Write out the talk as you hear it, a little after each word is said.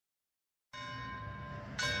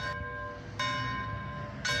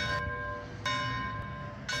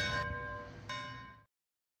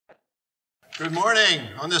Good morning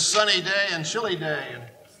on this sunny day and chilly day in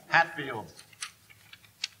Hatfield.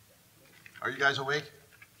 Are you guys awake?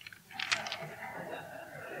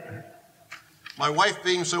 My wife,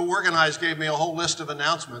 being so organized, gave me a whole list of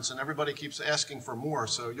announcements, and everybody keeps asking for more,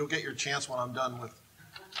 so you'll get your chance when I'm done with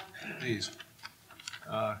these.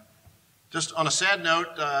 Just on a sad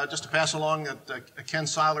note, just to pass along that Ken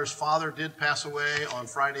Seiler's father did pass away on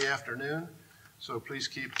Friday afternoon, so please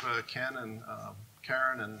keep Ken and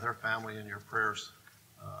Karen and their family in your prayers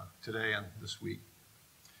today and this week.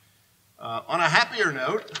 On a happier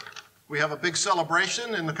note, we have a big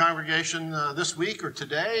celebration in the congregation this week or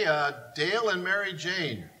today. Dale and Mary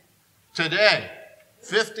Jane, today,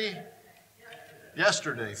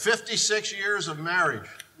 56 years of marriage.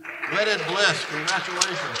 Wedded bliss,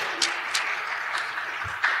 congratulations.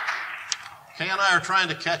 Kay and I are trying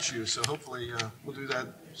to catch you, so hopefully we'll do that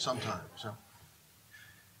sometime.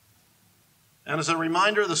 And as a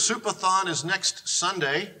reminder, the Soup-a-thon is next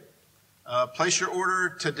Sunday. Place your order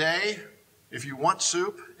today if you want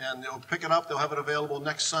soup, and they'll pick it up. They'll have it available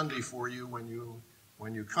next Sunday for you when you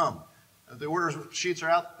come. The order sheets are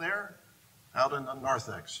out there, out in the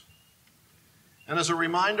narthex. And as a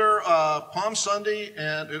reminder, Palm Sunday,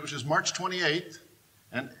 which is March 28th,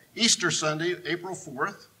 and Easter Sunday, April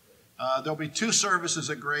 4th, there'll be two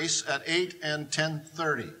services at Grace at 8 and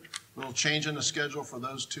 10:30. A little change in the schedule for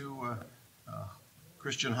those two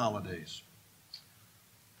Christian holidays.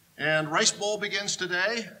 And Rice Bowl begins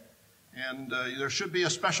today, and there should be a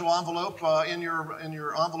special envelope in your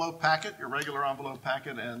envelope packet, your regular envelope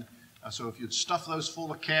packet, and so if you'd stuff those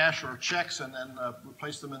full of cash or checks and then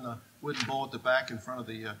place them in the wooden bowl at the back in front of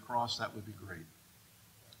the cross, that would be great.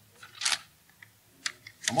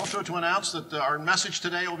 I'm also to announce that our message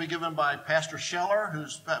today will be given by Pastor Scheller,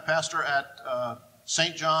 who's pastor at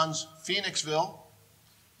St. John's, Phoenixville.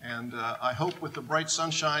 And I hope with the bright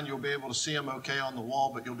sunshine you'll be able to see him okay on the wall,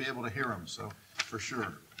 but you'll be able to hear him, so for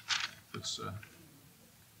sure.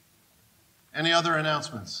 Any other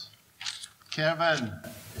announcements? Kevin. I'm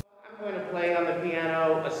going to play on the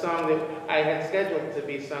piano a song that I had scheduled to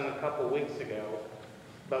be sung a couple weeks ago,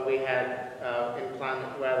 but we had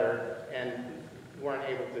inclement weather and weren't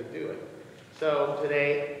able to do it. So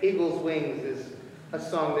today, Eagle's Wings is a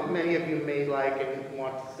song that many of you may like and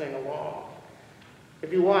want to sing along.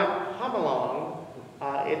 If you want hum along,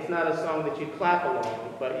 it's not a song that you clap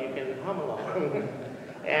along, but you can hum along.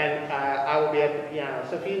 And I will be at the piano.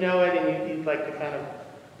 So if you know it and you'd like to kind of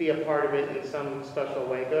be a part of it in some special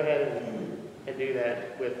way, go ahead and do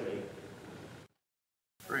that with me.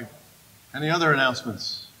 Great. Any other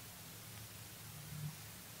announcements?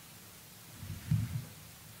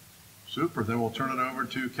 Super. Then we'll turn it over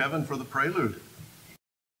to Kevin for the prelude.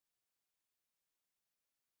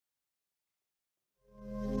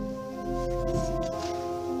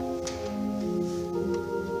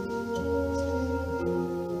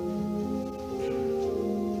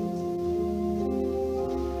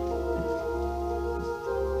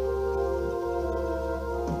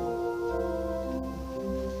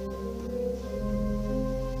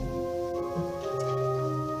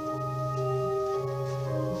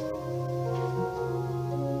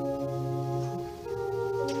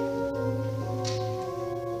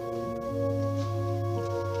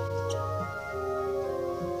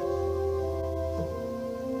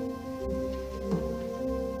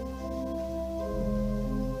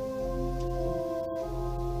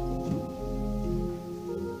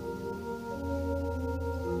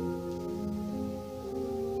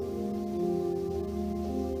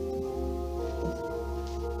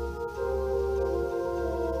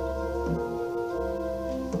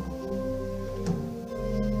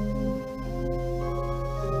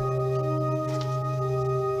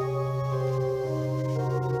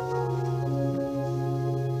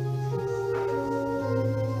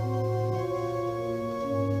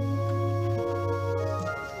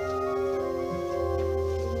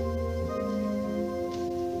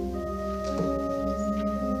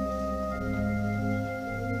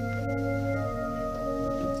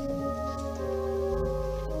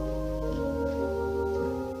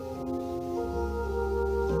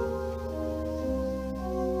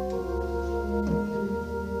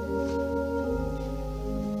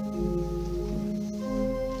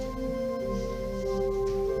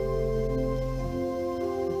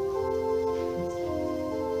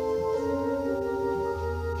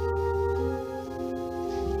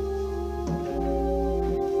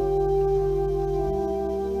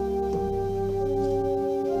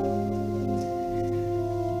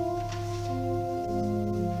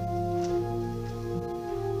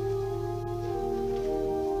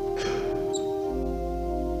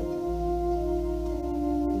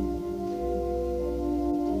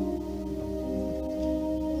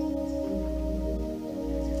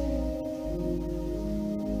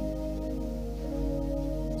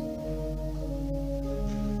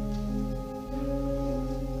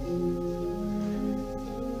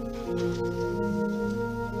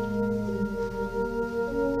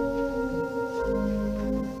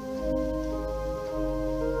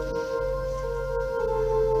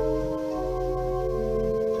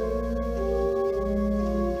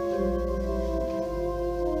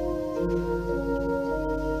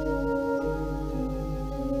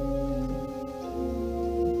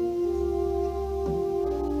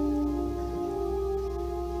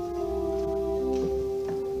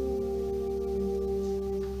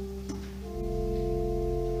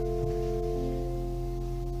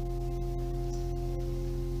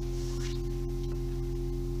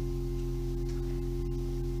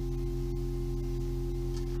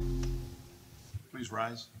 please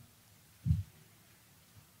rise.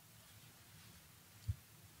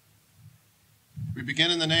 We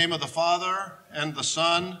begin in the name of the Father, and the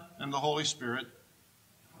Son, and the Holy Spirit.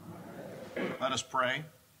 Let us pray.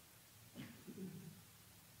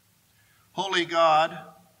 Holy God,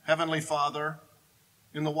 Heavenly Father,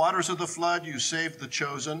 in the waters of the flood you saved the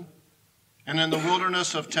chosen, and in the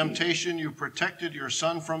wilderness of temptation you protected your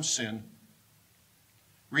Son from sin.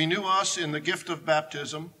 Renew us in the gift of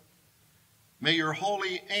baptism. May your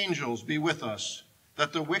holy angels be with us,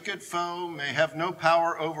 that the wicked foe may have no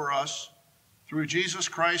power over us, through Jesus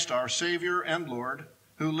Christ, our Savior and Lord,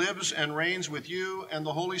 who lives and reigns with you and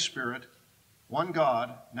the Holy Spirit, one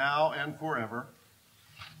God, now and forever.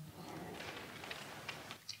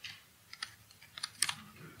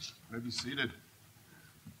 You may be seated.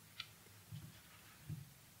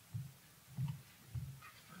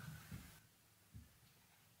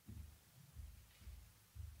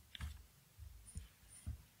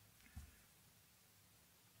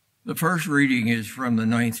 The first reading is from the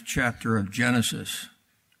 9th chapter of Genesis.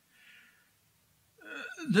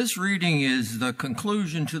 This reading is the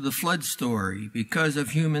conclusion to the flood story. Because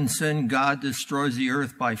of human sin, God destroys the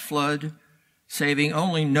earth by flood, saving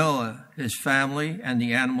only Noah, his family, and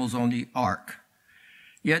the animals on the ark.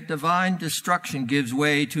 Yet divine destruction gives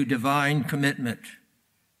way to divine commitment.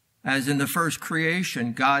 As in the first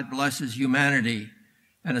creation, God blesses humanity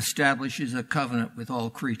and establishes a covenant with all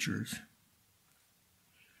creatures.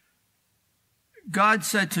 God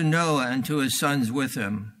said to Noah and to his sons with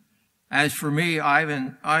him, "As for me, I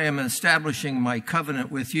am establishing my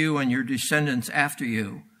covenant with you and your descendants after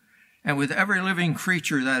you, and with every living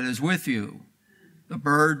creature that is with you, the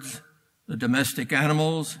birds, the domestic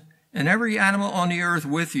animals, and every animal on the earth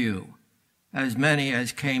with you, as many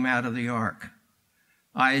as came out of the ark.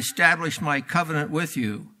 I establish my covenant with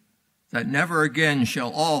you, that never again shall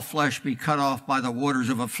all flesh be cut off by the waters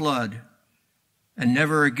of a flood, and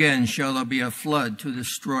never again shall there be a flood to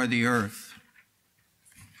destroy the earth."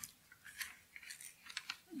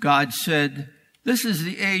 God said, "This is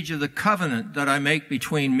the age of the covenant that I make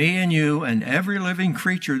between me and you and every living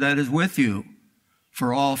creature that is with you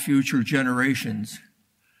for all future generations.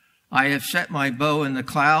 I have set my bow in the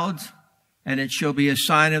clouds, and it shall be a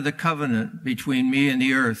sign of the covenant between me and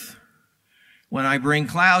the earth. When I bring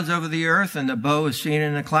clouds over the earth and the bow is seen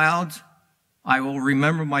in the clouds, I will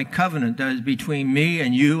remember my covenant that is between me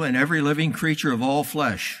and you and every living creature of all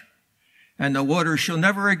flesh. And the waters shall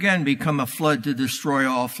never again become a flood to destroy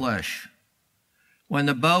all flesh. When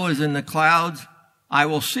the bow is in the clouds, I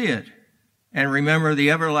will see it and remember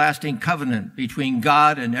the everlasting covenant between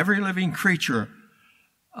God and every living creature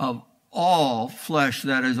of all flesh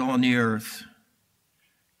that is on the earth."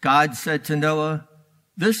 God said to Noah,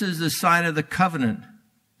 "This is the sign of the covenant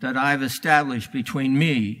that I have established between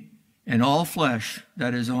me and all flesh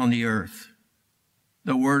that is on the earth."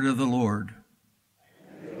 The word of the Lord.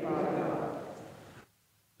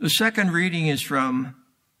 The second reading is from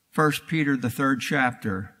 1 Peter, the 3rd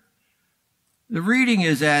chapter. The reading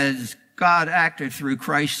is as God acted through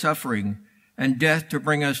Christ's suffering and death to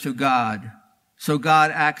bring us to God. So God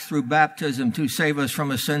acts through baptism to save us from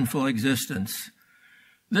a sinful existence.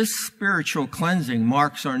 This spiritual cleansing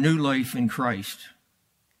marks our new life in Christ.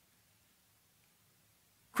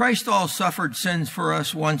 Christ all suffered sins for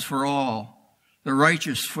us once for all, the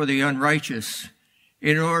righteous for the unrighteous,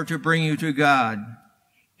 in order to bring you to God.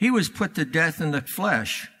 He was put to death in the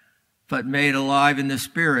flesh, but made alive in the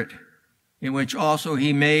spirit, in which also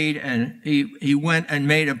he went and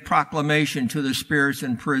made a proclamation to the spirits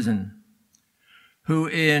in prison, who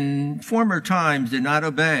in former times did not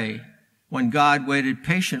obey, when God waited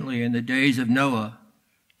patiently in the days of Noah,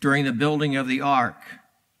 during the building of the ark,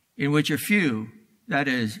 in which a few, that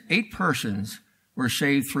is, 8 persons, were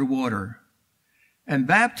saved through water. And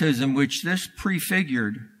baptism, which this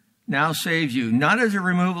prefigured, now saves you, not as a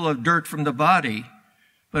removal of dirt from the body,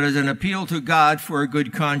 but as an appeal to God for a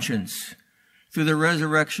good conscience, through the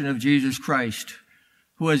resurrection of Jesus Christ,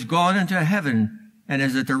 who has gone into heaven and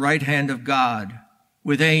is at the right hand of God,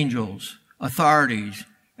 with angels, authorities,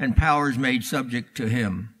 and powers made subject to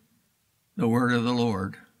him. The word of the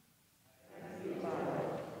Lord.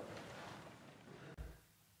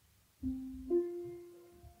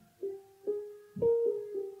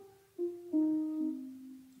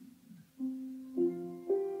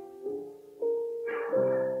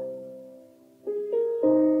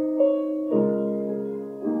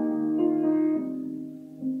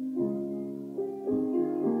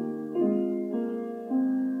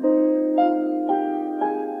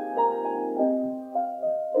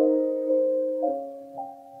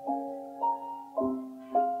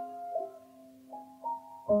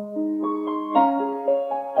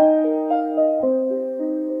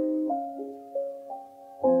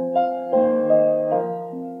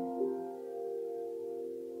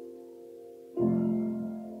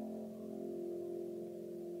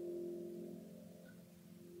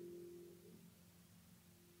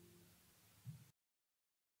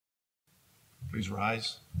 Please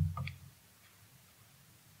rise.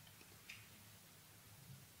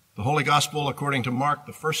 The Holy Gospel according to Mark,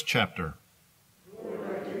 the first chapter.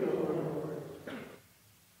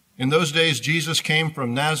 In those days, Jesus came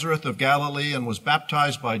from Nazareth of Galilee and was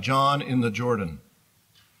baptized by John in the Jordan.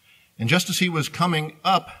 And just as he was coming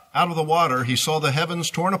up out of the water, he saw the heavens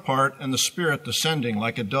torn apart and the Spirit descending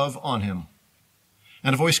like a dove on him.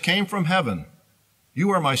 And a voice came from heaven, "You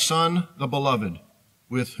are my Son, the beloved.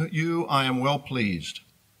 With you I am well pleased."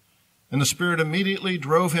 And the Spirit immediately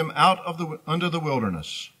drove him out of under the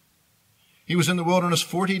wilderness. He was in the wilderness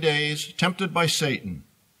 40 days, tempted by Satan,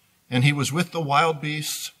 and he was with the wild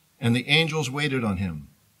beasts, and the angels waited on him.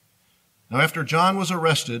 Now after John was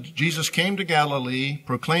arrested, Jesus came to Galilee,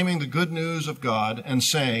 proclaiming the good news of God, and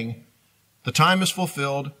saying, "The time is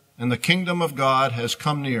fulfilled, and the kingdom of God has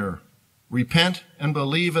come near. Repent and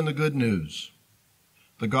believe in the good news."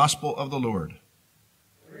 The gospel of the Lord.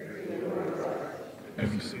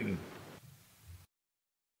 Be seated.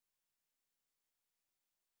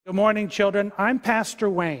 Good morning, children. I'm Pastor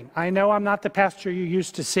Wayne. I know I'm not the pastor you're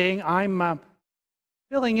used to seeing. I'm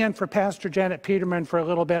filling in for Pastor Janet Peterman for a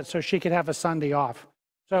little bit so she could have a Sunday off.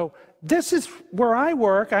 So this is where I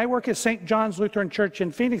work. I work at St. John's Lutheran Church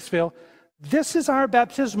in Phoenixville. This is our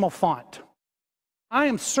baptismal font. I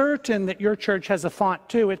am certain that your church has a font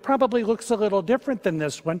too. It probably looks a little different than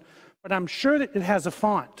this one, but I'm sure that it has a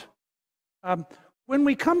font. When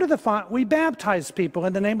we come to the font, we baptize people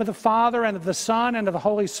in the name of the Father and of the Son and of the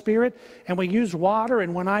Holy Spirit, and we use water,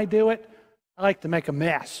 and when I do it, I like to make a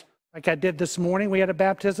mess. Like I did this morning, we had a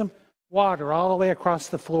baptism, water all the way across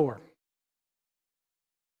the floor.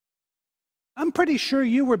 I'm pretty sure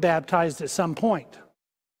you were baptized at some point.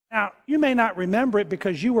 Now, you may not remember it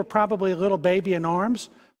because you were probably a little baby in arms,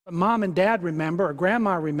 but Mom and Dad remember, or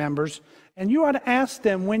Grandma remembers, and you ought to ask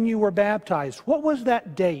them when you were baptized. What was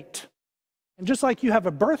that date? And just like you have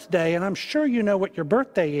a birthday, and I'm sure you know what your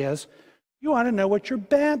birthday is, you ought to know what your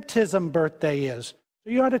baptism birthday is.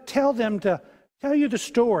 So you ought to tell them to tell you the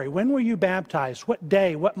story. When were you baptized? What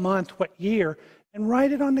day, what month, what year? And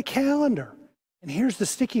write it on the calendar. And here's the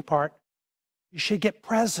sticky part. You should get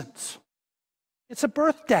presents. It's a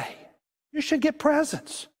birthday. You should get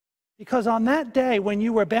presents. Because on that day when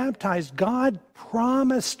you were baptized, God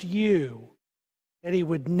promised you that he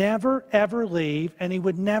would never, ever leave, and he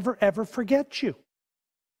would never, ever forget you.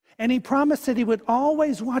 And he promised that he would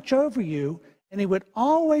always watch over you, and he would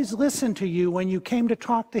always listen to you when you came to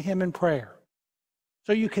talk to him in prayer.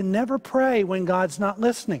 So you can never pray when God's not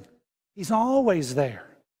listening. He's always there.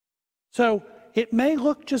 So it may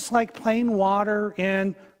look just like plain water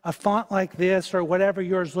in a font like this, or whatever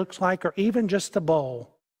yours looks like, or even just a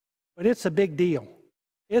bowl, but it's a big deal.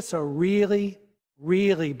 It's a really,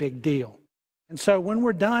 really big deal. And so when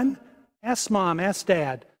we're done, ask Mom, ask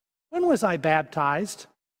Dad, when was I baptized?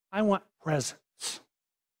 I want presents.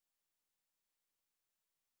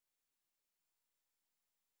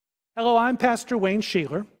 Hello, I'm Pastor Wayne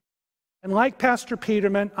Sheeler. And like Pastor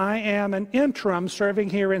Peterman, I am an interim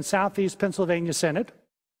serving here in Southeast Pennsylvania Synod.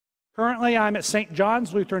 Currently, I'm at St.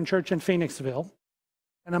 John's Lutheran Church in Phoenixville.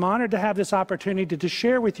 And I'm honored to have this opportunity to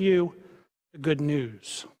share with you the good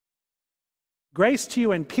news. Grace to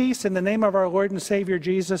you and peace in the name of our Lord and Savior,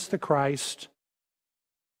 Jesus the Christ.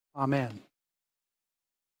 Amen.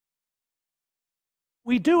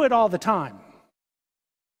 We do it all the time.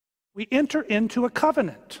 We enter into a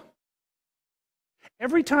covenant.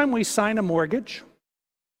 Every time we sign a mortgage,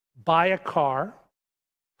 buy a car,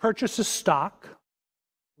 purchase a stock,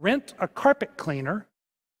 rent a carpet cleaner,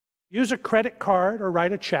 use a credit card or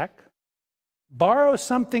write a check, borrow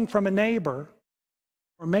something from a neighbor,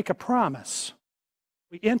 or make a promise,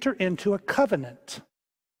 we enter into a covenant.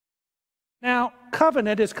 Now,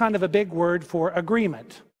 covenant is kind of a big word for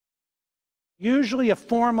agreement. Usually a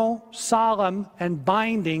formal, solemn, and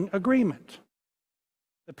binding agreement.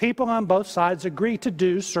 The people on both sides agree to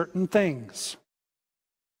do certain things.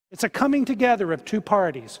 It's a coming together of two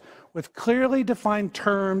parties with clearly defined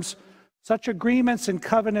terms. Such agreements and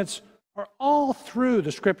covenants are all through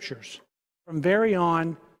the Scriptures, from very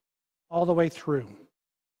on all the way through.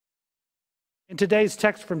 In today's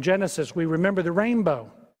text from Genesis, we remember the rainbow,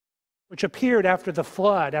 which appeared after the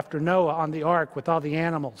flood, after Noah on the ark with all the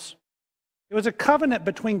animals. It was a covenant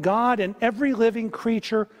between God and every living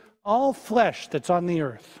creature, all flesh that's on the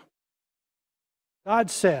earth. God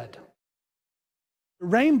said, "The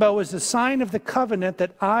rainbow is a sign of the covenant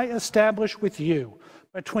that I establish with you,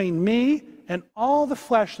 between me and all the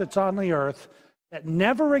flesh that's on the earth, that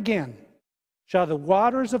never again shall the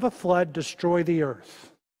waters of a flood destroy the earth."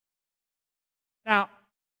 Now,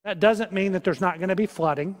 that doesn't mean that there's not going to be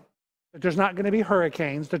flooding. that there's not going to be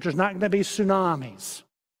hurricanes, that there's not going to be tsunamis,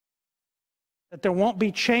 that there won't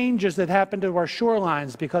be changes that happen to our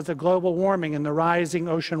shorelines because of global warming and the rising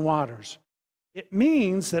ocean waters. It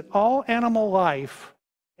means that all animal life,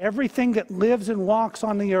 everything that lives and walks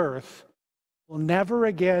on the earth, will never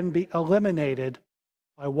again be eliminated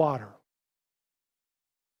by water.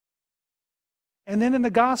 And then in the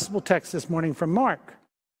gospel text this morning from Mark,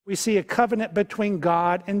 we see a covenant between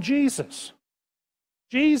God and Jesus.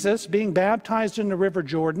 Jesus, being baptized in the River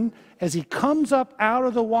Jordan, as he comes up out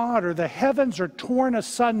of the water, the heavens are torn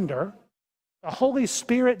asunder, the Holy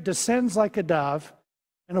Spirit descends like a dove,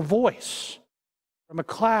 and a voice from a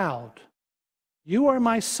cloud, "You are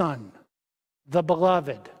my Son, the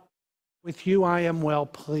beloved. With you I am well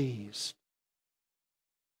pleased."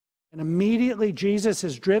 And immediately Jesus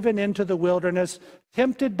is driven into the wilderness,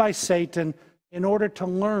 tempted by Satan, in order to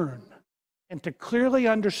learn and to clearly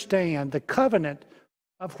understand the covenant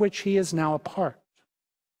of which he is now a part.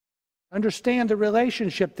 Understand the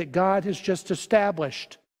relationship that God has just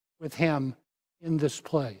established with him in this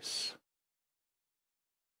place.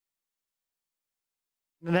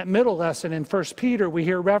 In that middle lesson in 1 Peter, we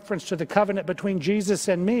hear reference to the covenant between Jesus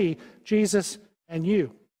and me, Jesus and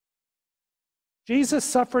you. Jesus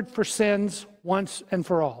suffered for sins once and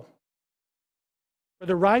for all, for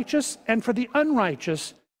the righteous and for the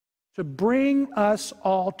unrighteous, to bring us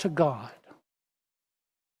all to God.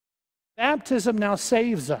 Baptism now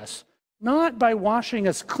saves us, not by washing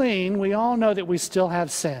us clean, we all know that we still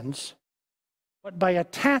have sins, but by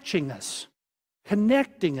attaching us,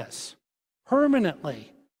 connecting us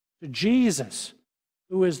permanently to Jesus,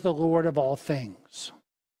 who is the Lord of all things.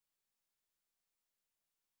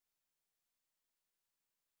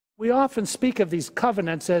 We often speak of these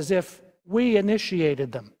covenants as if we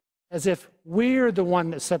initiated them, as if we're the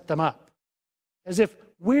one that set them up, as if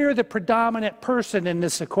we're the predominant person in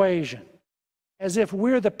this equation, as if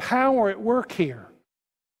we're the power at work here.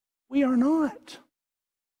 We are not.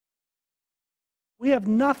 We have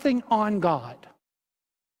nothing on God.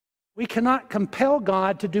 We cannot compel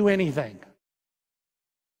God to do anything.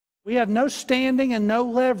 We have no standing and no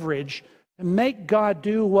leverage to make God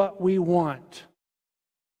do what we want.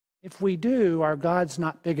 If we do, our God's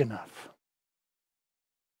not big enough.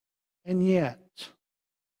 And yet,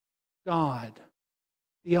 God,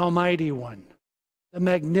 the Almighty One, the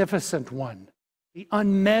Magnificent One, the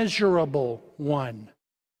Unmeasurable One,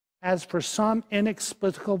 has for some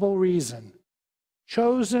inexplicable reason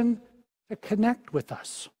chosen to connect with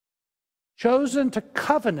us, chosen to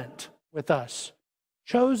covenant with us,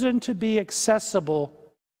 chosen to be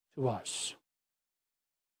accessible to us.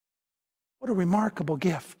 What a remarkable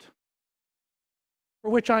gift, for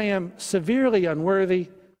which I am severely unworthy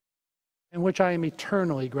and which I am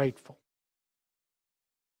eternally grateful.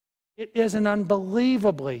 It is an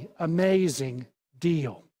unbelievably amazing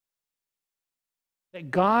deal that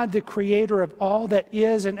God, the creator of all that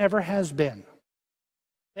is and ever has been,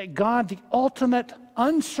 that God, the ultimate,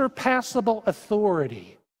 unsurpassable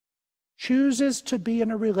authority, chooses to be in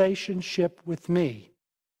a relationship with me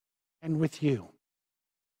and with you,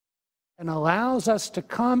 and allows us to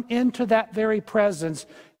come into that very presence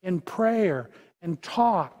in prayer and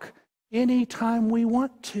talk anytime we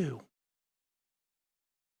want to.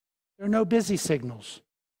 There are no busy signals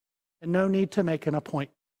and no need to make an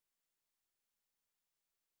appointment.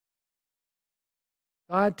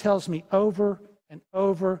 God tells me over and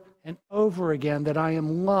over and over again that I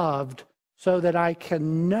am loved so that I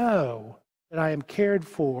can know that I am cared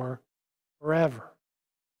for forever.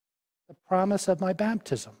 The promise of my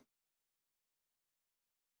baptism.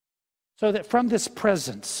 So that from this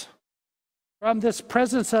presence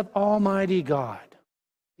of Almighty God,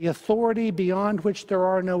 the authority beyond which there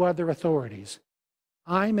are no other authorities,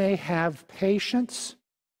 I may have patience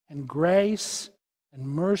and grace and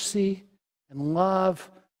mercy and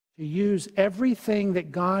love to use everything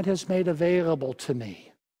that God has made available to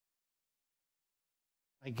me.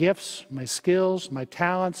 My gifts, my skills, my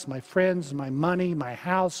talents, my friends, my money, my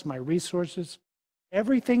house, my resources,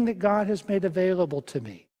 everything that God has made available to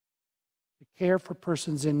me to care for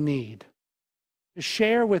persons in need, to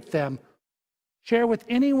share with them, share with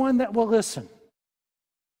anyone that will listen,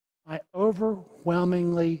 my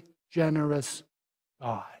overwhelmingly generous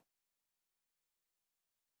God.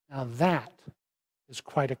 Now that is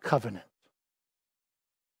quite a covenant.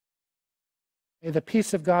 May the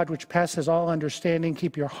peace of God, which passes all understanding,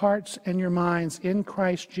 keep your hearts and your minds in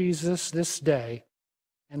Christ Jesus this day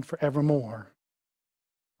and forevermore.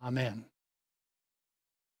 Amen.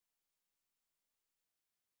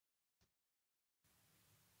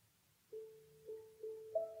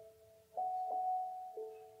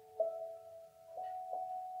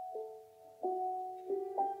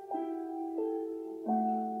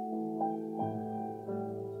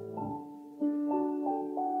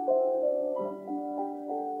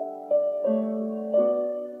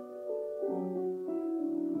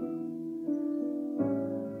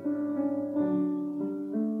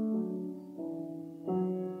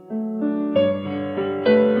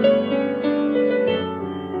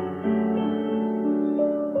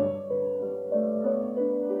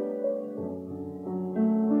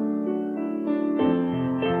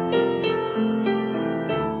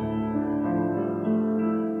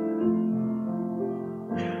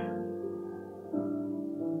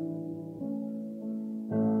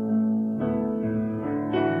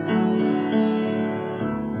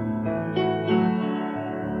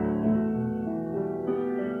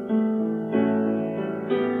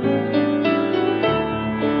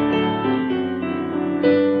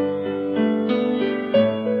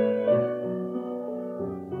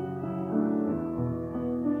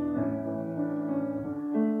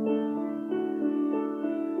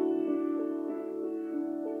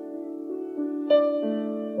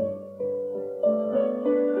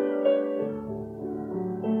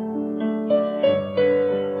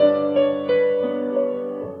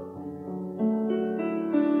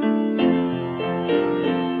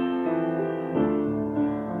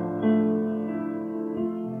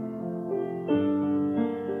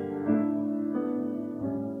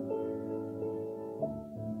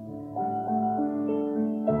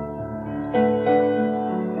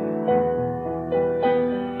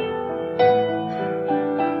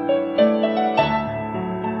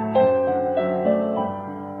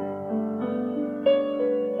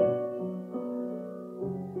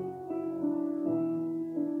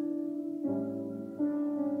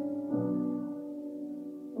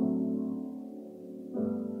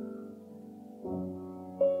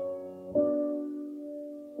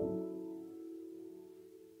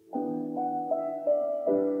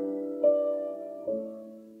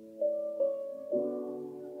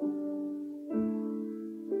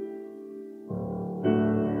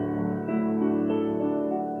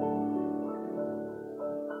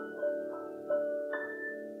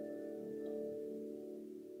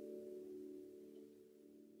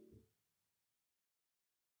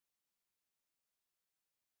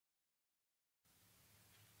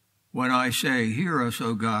 When I say, "Hear us,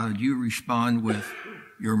 O God," you respond with,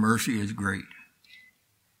 "Your mercy is great."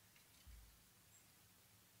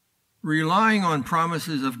 Relying on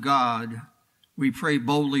promises of God, we pray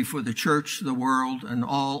boldly for the church, the world, and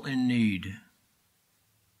all in need.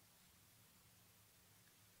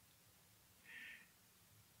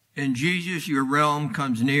 In Jesus, your realm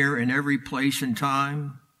comes near in every place and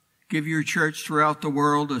time. Give your church throughout the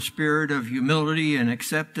world a spirit of humility and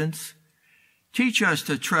acceptance. Teach us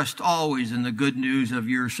to trust always in the good news of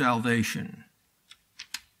your salvation.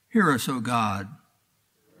 Hear us, O God.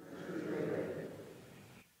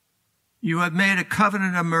 You have made a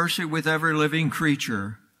covenant of mercy with every living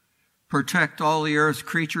creature. Protect all the earth's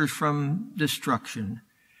creatures from destruction.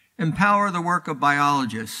 Empower the work of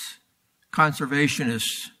biologists,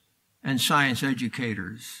 conservationists, and science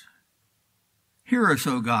educators. Hear us,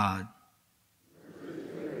 O God.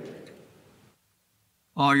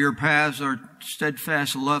 All your paths are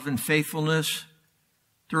steadfast love and faithfulness.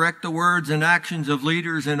 Direct the words and actions of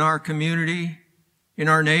leaders in our community, in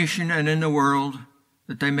our nation, and in the world,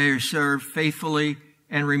 that they may serve faithfully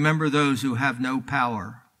and remember those who have no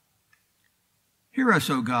power. Hear us,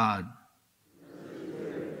 O God.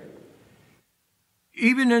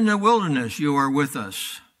 Even in the wilderness, you are with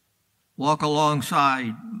us. Walk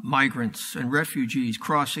alongside migrants and refugees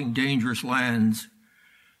crossing dangerous lands.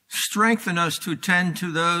 Strengthen us to tend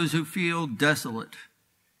to those who feel desolate.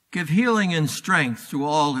 Give healing and strength to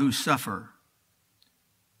all who suffer.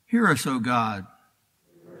 Hear us, O God.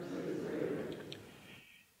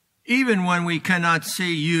 Even when we cannot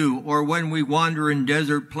see you or when we wander in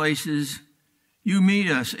desert places, you meet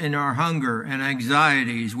us in our hunger and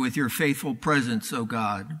anxieties with your faithful presence, O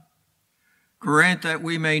God. Grant that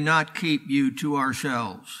we may not keep you to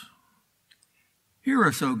ourselves. Hear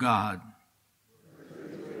us, O God.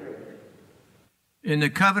 In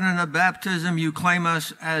the covenant of baptism, you claim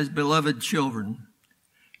us as beloved children.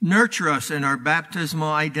 Nurture us in our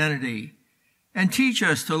baptismal identity and teach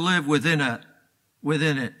us to live within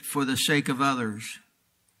it for the sake of others.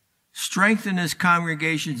 Strengthen this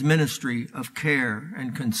congregation's ministry of care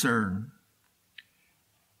and concern.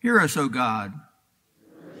 Hear us, O God.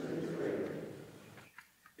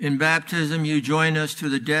 In baptism, you join us to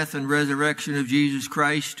the death and resurrection of Jesus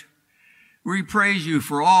Christ. We praise you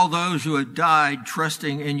for all those who have died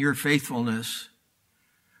trusting in your faithfulness.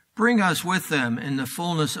 Bring us with them in the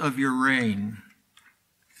fullness of your reign.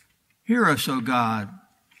 Hear us, O God.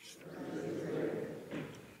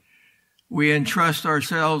 We entrust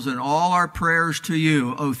ourselves and all our prayers to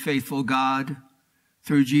you, O faithful God,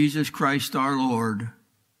 through Jesus Christ our Lord.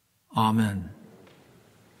 Amen.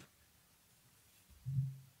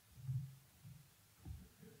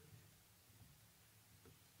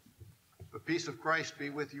 The peace of Christ be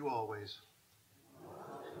with you always.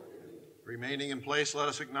 Remaining in place, let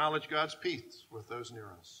us acknowledge God's peace with those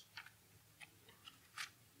near us.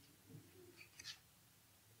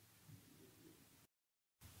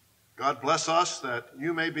 God bless us that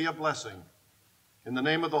you may be a blessing. In the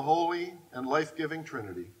name of the holy and life-giving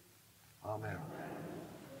Trinity. Amen.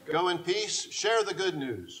 Go in peace, share the good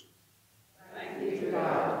news. Thank you to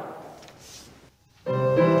God.